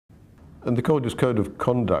And the College's Code of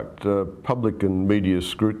Conduct, public and media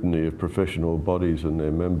scrutiny of professional bodies and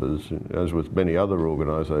their members, as with many other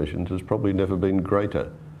organisations, has probably never been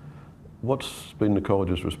greater. What's been the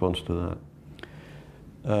College's response to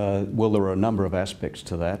that? Well, there are a number of aspects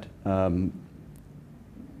to that. In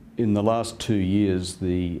the last 2 years,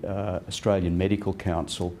 the Australian Medical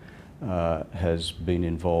Council has been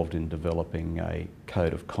involved in developing a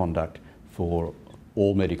code of conduct for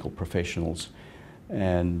all medical professionals,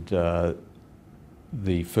 and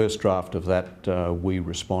the first draft of that we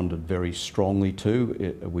responded very strongly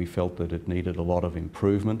to. We felt that it needed a lot of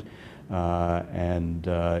improvement, and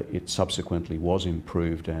it subsequently was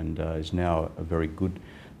improved and is now a very good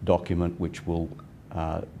document which will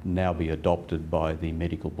now be adopted by the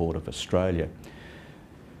Medical Board of Australia.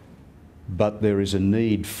 But there is a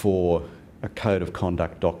need for a code of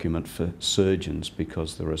conduct document for surgeons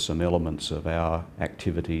because there are some elements of our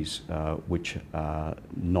activities which are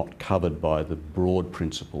not covered by the broad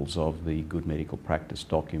principles of the Good Medical Practice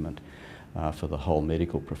document for the whole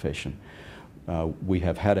medical profession. We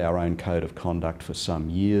have had our own code of conduct for some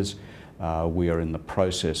years. We are in the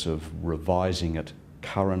process of revising it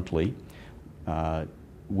currently.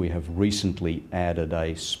 We have recently added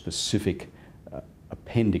a specific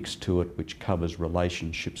appendix to it which covers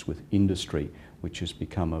relationships with industry, which has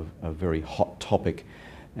become a very hot topic,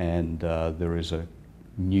 and there is a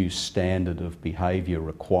new standard of behaviour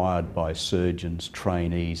required by surgeons,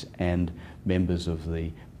 trainees and members of the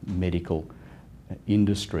medical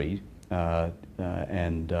industry,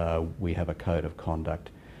 and we have a code of conduct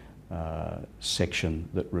section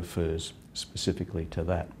that refers specifically to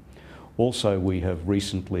that. Also, we have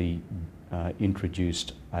recently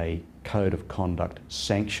introduced a code of conduct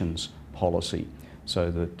sanctions policy so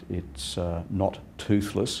that it's not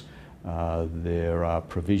toothless. There are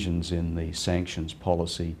provisions in the sanctions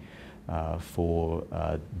policy for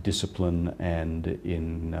discipline and,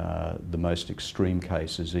 in the most extreme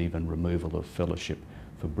cases, even removal of fellowship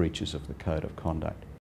for breaches of the code of conduct.